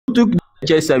took the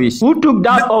church service? Who took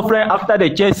that offering after the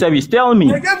church service? Tell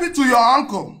me. They gave it to your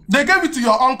uncle. They gave it to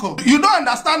your uncle. You don't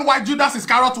understand why Judas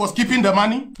Iscariot was keeping the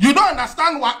money? You don't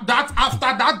understand what that after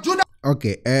that Judas.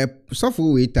 Okay, so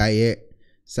for we tie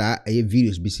sa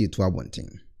videos be see to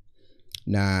abonting.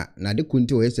 Na de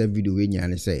kunti o esa video we nya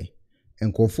ne say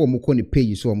enkofo mo ko ne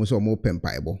page so mo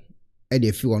pempaibo. E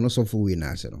de fi ono so for we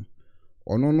na ase no.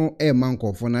 Ono no e man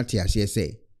kofo na te ase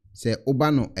say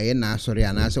oba no eye na asori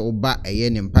ana say oba eye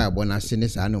ne mpaibo na ase ne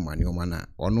sa no manioma na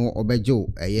ono obejo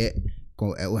eye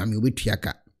ami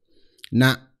obetuaka.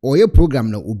 Na oye program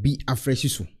na obi afresh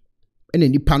so. Ene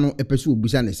nipa no epeso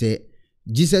obusa ne say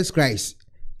Jesus Christ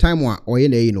time wa oye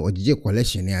na yi no ogije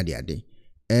collection ne ade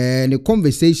the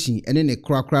conversation and then a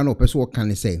crack no person what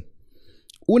can say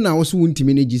una also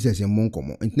untimi ne Jesus en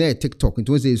monkomo internet TikTok it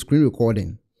was a screen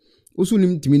recording also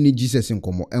untimi ne Jesus en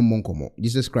komo en monkomo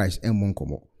Jesus Christ en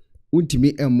monkomo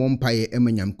untimi en mompaye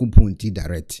emanyam kumpunti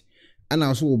direct ana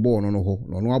also wo bo no ho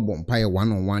no abo mpaye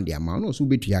one on one dia ma no so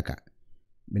betuaka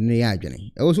me ya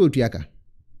adwene e also otuaka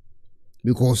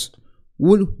because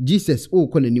wo Jesus o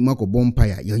ko nani mako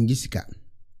bompaye yon jisika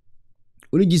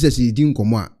oni Jesus is din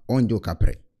komo a onjo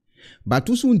kapre but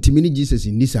also untimi ni Jesus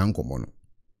ni sa nkomo no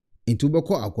nti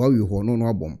ubeko akwa wi ho no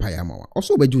abompaye amawa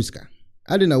also bejuska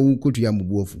ade na wo kotu ya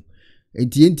mubuofu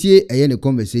entie eye ne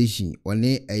conversation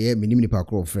one eye minimum pa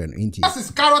call friend entie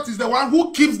Iscariot is the one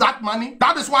who keeps that money.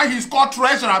 That is why he's called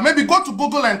treasurer. Maybe go to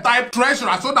Google and type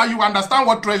treasurer so that you understand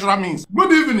what treasurer means.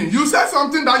 Good evening. You said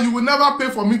something that you will never pay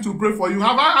for me to pray for you.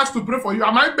 Have I asked to pray for you?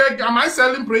 Am I begging? Am I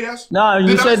selling prayers? No,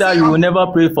 you said that you will never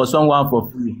pray for someone for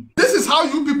free. This is how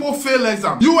you people fail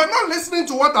exam. You were not listening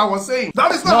to what I was saying.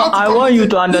 That is not how to I want you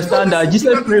to understand that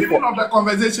Jesus prayed for of the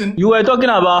conversation. You were talking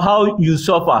about how you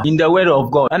suffer in the word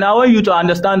of God. And I want you to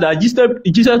understand that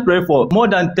Jesus prayed for more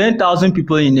than 10,000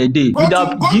 people in a day. Go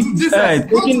to Jesus.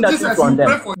 Taking nothing from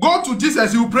them. Go to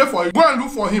Jesus, you pray for him. Go and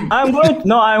look for him.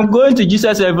 I'm going to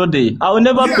Jesus every day. I will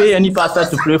never pay any pastor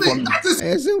to pray for me. That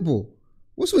is simple.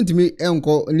 What's want me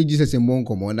enko ni Jesus en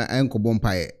monkomo na enko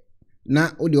bompaye.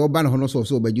 Na o de oba na hono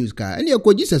so oba juice ka. Eni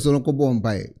ekọ Jesus no ko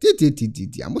bompaye.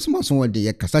 Ti. Amosoma so de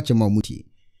ye kasa chema muti.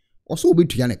 Oso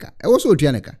obetua neka. E woso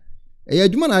otua neka. Eya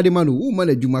adwuma na ade ma no wo ma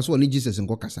na adwuma so ni Jesus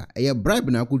nko kasa. Eya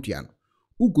bribe na akotua no.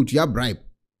 Ukotua bribe.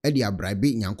 E de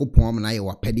bribe nyankopon na ye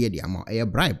wapede de ama. Eya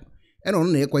bribe. E no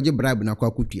na ye kwaje bribe na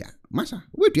akotua. Masa,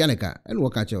 obetua neka. E no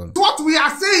ka che no. What we are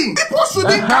saying. People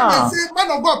shouldn't come and say,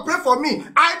 man of God, pray for me.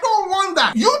 I don't want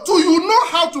that. You too, you know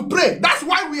how to pray. That's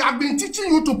why we have been teaching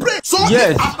you to pray. So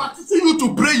yes. After teaching you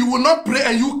to pray, you will not pray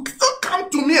and you still come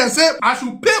to me and say, I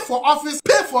should pay for office,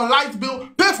 pay for light bill,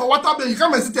 pay for water bill. You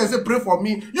come and sit and say, pray for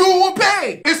me. You will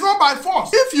pay. It's not by force.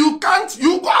 If you can't,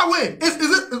 you go away. Is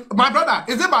it, my brother,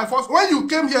 is it by force? When you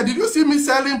came here, did you see me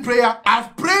selling prayer?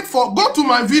 I've prayed for, go to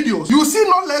my videos. You see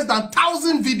no less than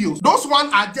 1,000 videos. Those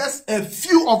ones are just a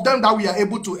few of them that we are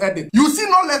able to edit. You see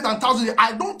no less than 1,000.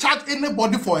 I don't charge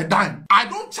anybody for a dime. I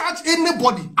don't charge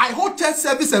anybody. I hold church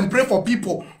service and pray for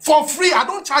people for free. I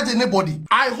don't charge anybody.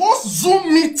 I host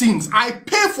Zoom meetings. I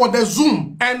pay for the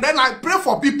Zoom and then I pray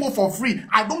for people for free.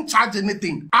 I don't charge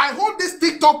anything. I hold this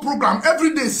TikTok program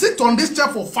every day. Sit on this chair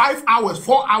for 5 hours,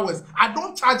 4 hours. I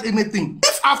don't charge anything.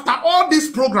 If after all this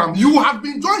program you have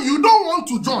been joined, you don't want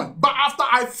to join, but after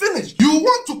I finish, you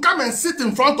want to come and sit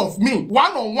in front of me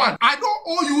one-on-one, I don't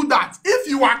owe you that. If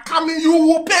you are coming, you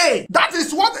will pay. That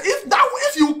is what,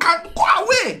 if you can't, go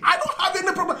away. I don't have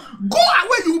any problem. Go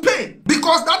away, you pay.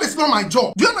 Because that is not my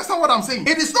job. Do you understand what I'm saying?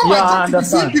 It is not my job to be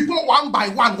seeing people one by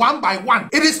one.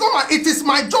 It is not it is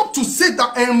my job to sit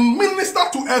down and minister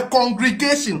to a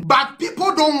congregation. But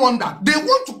people don't want that. They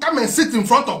want to come and sit in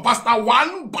front of pastor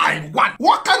one by one.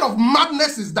 What kind of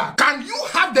madness is that? Can you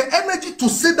have the energy to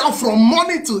sit down from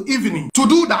morning till evening to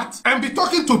do that and be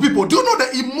talking to people? Do you know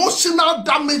the emotional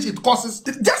damage it causes?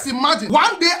 Just imagine.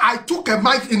 One day I took a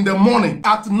mic in the morning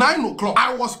at 9 o'clock.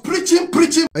 I was preaching.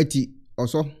 Eti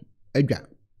also edwa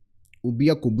obi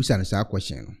akobusa na sa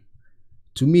question.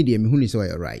 To me the me hu ni say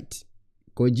you're right.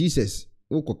 Cause Jesus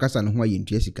wo kokasa no ho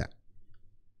ayentuasika.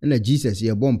 Na Jesus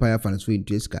ye bom pa fa na so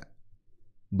yentuasika.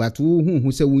 But wo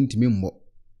hu say wuntimi mmo.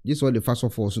 Just all the fast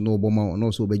of force no oboma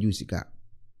no so obeju sika.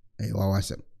 Wa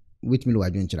wasem. With me lo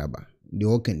adwen kiraba. The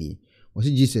okani. Was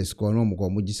Jesus ko no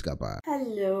mo jisika pa.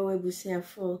 Hello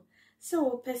ebusiafo.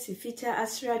 So pesifita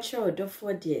asracha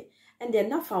odofo de and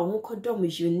then nafa ho kodom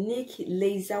unique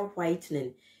laser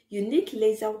whitening. Unique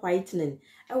laser whitening.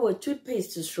 Our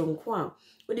toothpaste to strong kwa.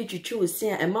 What did you choose say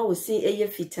Emma was saying eye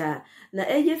fita na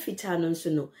eye fita no so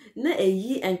no na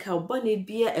eyi enka bone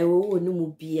bia ewo no mu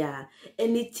bia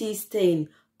any tea stain,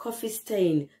 coffee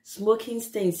stain, smoking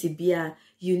stain sibia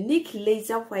unique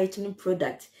laser whitening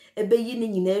product. Ebe yi ni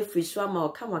nyina free so ama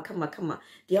kama.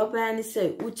 The obaya ni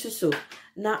say utu so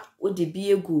na odi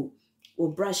bi egu o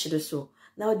brush do so.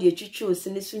 Na odi etwitwe o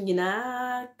sene so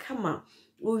nyina kama.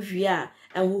 Uwie a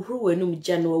enhuhuru wenum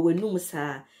gya no wenum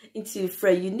saa. Into for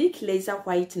unique laser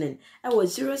whitening. I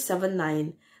was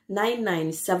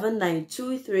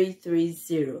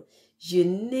 07999792330.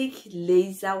 Unique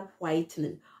laser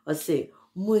whitening. Or say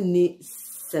money.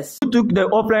 Who took the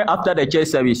offering after the church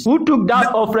service? Who took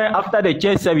that offering after the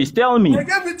church service? Tell me. They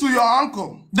gave it to your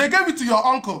uncle. They gave it to your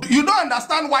uncle. You don't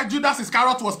understand why Judas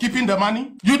Iscariot was keeping the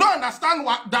money? You don't understand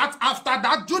that after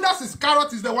that, Judas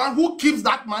Iscariot is the one who keeps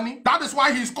that money? That is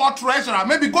why he's called treasurer.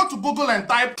 Maybe go to Google and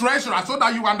type treasurer so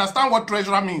that you understand what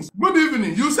treasurer means. Good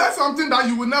evening. You said something that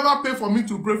you will never pay for me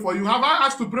to pray for you. Have I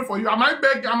asked to pray for you? Am I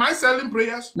begging? Am I selling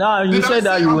prayers? No, you said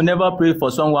that you will never pray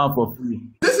for someone for free.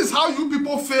 This is how you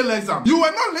people fail exam. You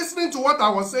were not listening to what I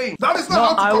was saying. That is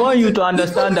not how to I want you to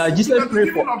understand that Jesus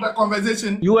prayed for. Of the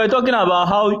conversation. You were talking about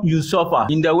how you suffer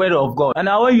in the word of God, and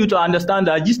I want you to understand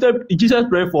that Jesus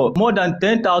prayed for more than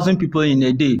 10,000 people in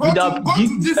a day without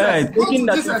taking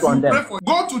nothing from them.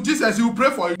 Go to Jesus, you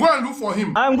pray for him. Go and look for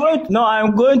him. I'm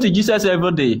going to Jesus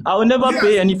every day. I will never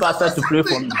pay any pastor to pray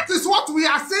for me. That is what we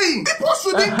are saying. People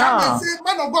shouldn't come and say,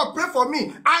 man of God, pray for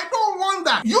me. I don't want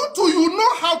that. You too, you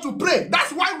know how to pray.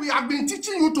 That's why we have been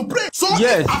teaching you to pray. So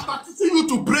yes. After teaching you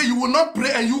to pray, you will not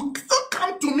pray, and you still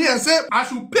come to me and say, I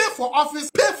should pay for office,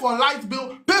 pay for light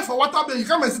bill, pay for water bill. You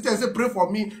come and sit and say, pray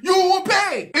for me. You will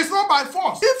pay. It's not by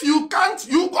force. If you can't,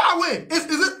 you go away. Is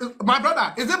it, my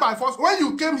brother, is it by force? When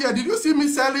you came here, did you see me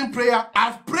selling prayer?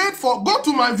 I've prayed for, go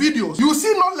to my videos. You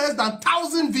see not less than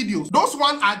 1,000 videos. Those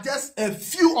ones are just a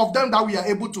few of them that we are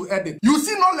able to edit. You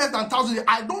see not less than 1,000.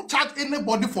 I don't charge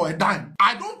anybody for a dime.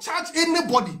 I don't charge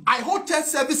anybody. I hold church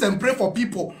service and pray for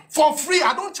people for free.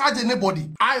 I don't charge anybody.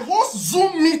 I host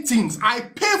Zoom meetings. I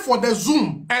pay for the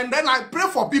Zoom, and then I pray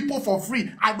for people for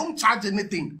free. I don't charge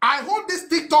anything. I hold this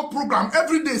TikTok program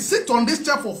every day. Sit on this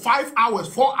chair for 5 hours,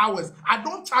 4 hours. I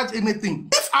don't charge anything.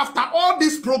 If after all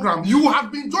this program you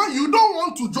have been joined, you don't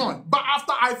want to join, but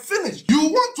after I finish, you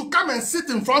want to come and sit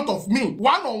in front of me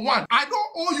one-on-one, I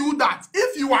don't owe you that.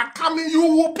 If you are coming, you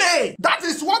will pay. That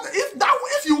is what, if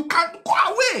you can't, go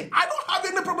away. I don't have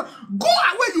any problem. Go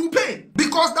away, you pay.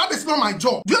 Because that is not my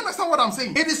job. Do you understand what I'm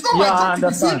saying? It is not my job to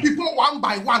be seeing people one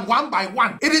by one.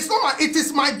 It is not it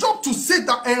is my job to sit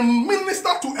down and minister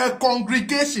to a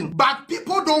congregation. But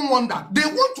people don't want that. They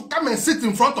want to come and sit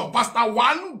in front of pastor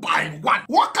one by one.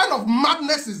 What kind of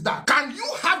madness is that? Can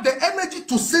you have the energy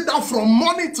to sit down from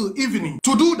morning till evening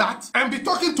to do that and be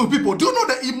talking to people? Do you know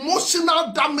the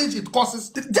emotional damage it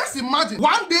causes? Just imagine.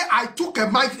 One day I took a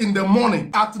mic in the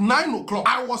morning at 9 o'clock.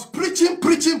 I was preaching.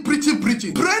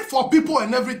 Prayed for people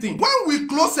and everything. When we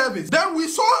closed service, then we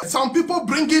saw some people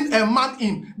bringing a man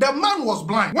in. The man was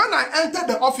blind. When I entered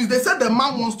the office, they said the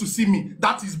man wants to see me.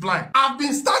 That is blind. I've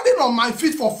been standing on my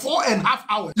feet for 4.5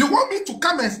 hours. You want me to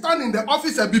come and stand in the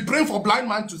office and be praying for blind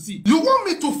man to see? You want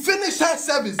me to finish her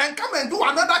service and come and do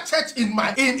another church in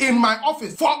my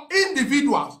office for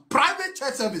individuals? Private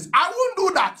church service. I won't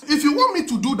do that. If you want me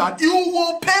to do that, you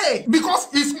will pay, because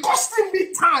it's costing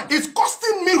me time. It's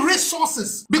costing me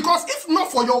resources. Because if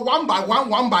not for your one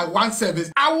by one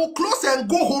service, I will close and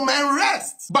go home and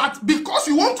rest. But because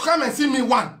you want to come and see me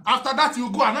one, after that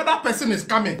you go, another person is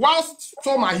coming. Whilst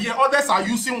some are here, others are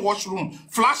using washroom,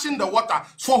 flashing the water.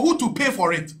 For who to pay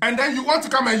for it? And then you want to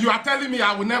come and you are telling me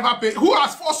I will never pay. Who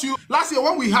has forced you? Last year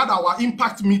when we had our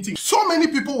impact meeting, so many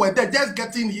people were there just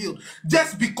getting healed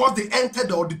just because they entered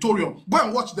the auditorium. Go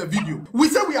and watch the video. We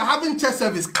say we are having church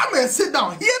service. Come and sit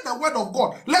down. Hear the word of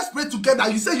God. Let's pray together.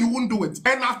 You say you won't do it.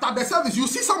 And after the service, you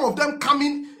see some of them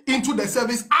coming into the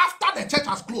service after the church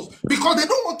has closed because they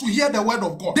don't want to hear the word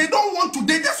of God. They don't want to.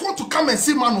 They just want to come and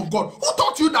see man of God. Who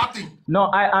taught you that thing? No,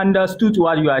 I understood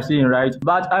what you are saying, right?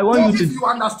 But I want you to... If you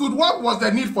understood, what was the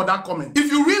need for that comment?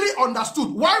 If you really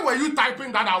understood, why were you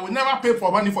typing that I will never pay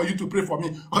for money for you to pray for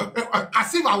me?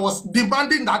 As if I was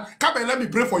demanding that, come and let me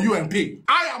pray for you and pay.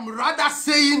 I am rather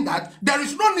saying that there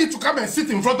is no need to come and sit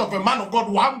in front of a man of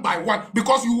God one by one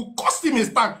because you will cost him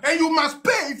his time. And you must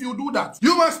pay if you do that.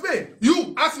 You must pay.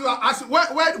 You,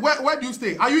 where do you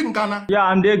stay? Are you in Ghana? Yeah,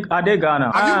 I'm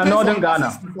Ghana. Northern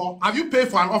Ghana. Have you paid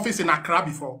for an office in Accra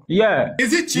before? Yeah.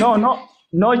 Is it cheap?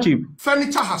 No cheap.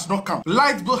 Furniture has not come.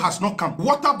 Light bill has not come.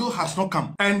 Water bill has not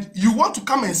come. And you want to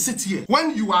come and sit here.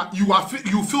 When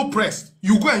you feel pressed,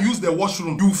 you go and use the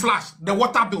washroom. You flash the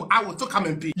water bill. I will still come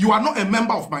and pay. You are not a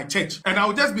member of my church. And I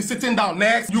will just be sitting down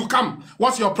next. You come.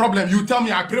 What's your problem? You tell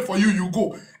me, I pray for you. You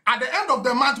go. At the end of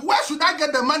the month, where should I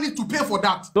get the money to pay for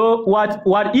that? So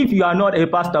what if you are not a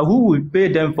pastor? Who will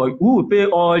pay them for you? Who will pay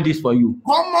all this for you?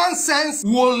 Common sense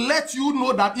will let you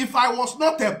know that if I was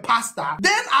not a pastor,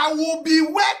 then I will be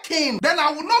working. Then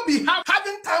I will not be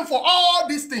having time for all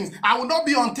these things. I will not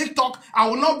be on TikTok. I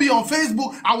will not be on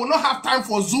Facebook. I will not have time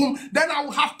for Zoom. Then I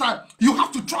will have time. You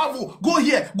have to travel. Go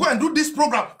here. Go and do this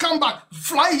program. Come back.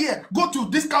 Fly here. Go to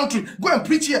this country. Go and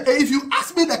preach here. If you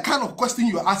ask me the kind of question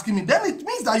you are asking me, then it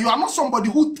means that you are not somebody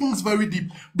who thinks very deep.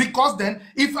 Because then,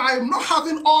 if I am not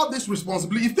having all this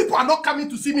responsibility, if people are not coming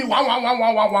to see me then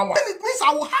it means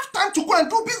I will have time to go and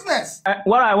do business.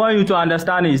 What I want you to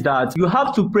understand is that you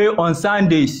have to pray on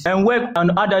Sundays and work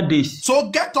on other days. So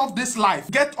get off this life.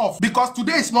 Get off. Because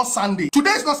today is not Sunday.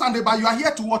 Today is not Sunday, but you are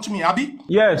here to watch me, Abi.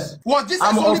 Yes. Was Jesus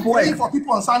only praying for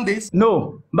people on Sundays?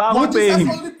 No. But who pay him? Was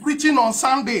Jesus only preaching on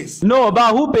Sundays? No,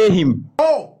 but who pay him?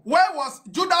 Oh, where was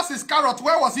Judas Iscariot?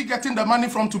 Where was he getting the money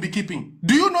from to be keeping?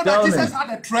 Do you know that Jesus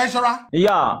had a treasurer?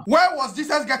 Yeah. Where was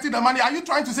Jesus getting the money? Are you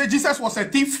trying to say Jesus was a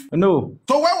thief? No.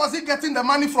 So where was he getting the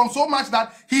money from so much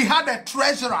that he had a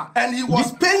treasurer and he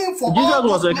was paying for Jesus all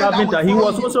was a carpenter. He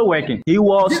was also working. He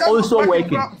was Jesus also was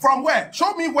working. From where?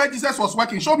 Show me where Jesus was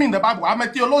working. Show me in the Bible. I'm a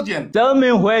theologian. Tell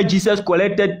me where Jesus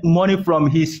collected money from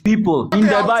his people. In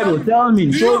the Bible, tell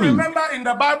me. Show me. Do you remember in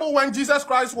the Bible when Jesus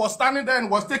Christ was standing there and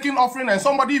was taking offering and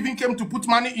somebody even came to put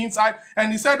money inside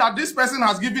and he said that this person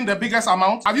has given the biggest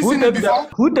amount? Have you seen it before?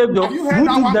 Who took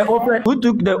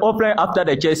the offering after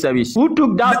the church service? Who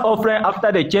took that offering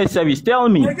after the church service? Tell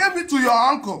me. They gave it to your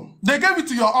uncle. They gave it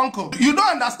to your uncle. You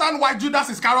don't understand why Judas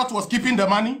Iscariot was keeping the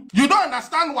money? You don't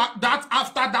understand that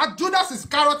after that, Judas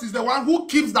Iscariot is the one who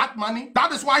keeps that money.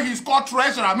 That is why he's called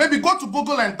treasurer. Maybe go to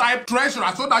Google and type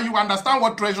treasurer so that you understand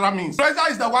what treasurer means.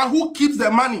 Treasurer is the one who keeps the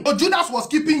money. So Judas was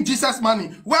keeping Jesus' money.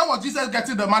 Where was Jesus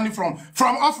getting the money from?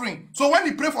 From offering. So when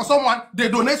he prayed for someone, they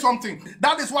donate something.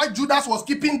 That is why Judas was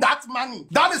keeping that money.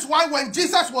 That is why when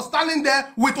Jesus was standing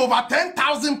there with over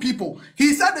 10,000 people,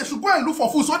 he said they should go and look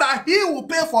for food so that he will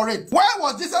pay for it. Where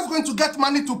was Jesus going to get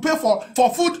money to pay for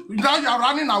food? Now you are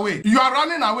running away. You are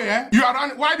running away, eh? You are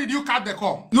running. Why did you cut the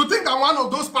call? You think I'm one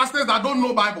of those pastors that don't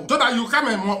know Bible so that you come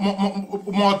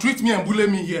and treat me and bully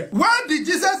me here? Where did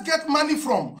Jesus get money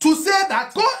from to say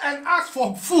that go and ask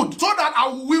for food so that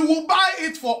we will buy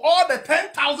it for all the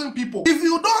 10,000 people? If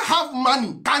you don't have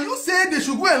money, can you say they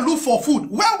should go and look for food?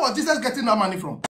 Where was Jesus getting that money from?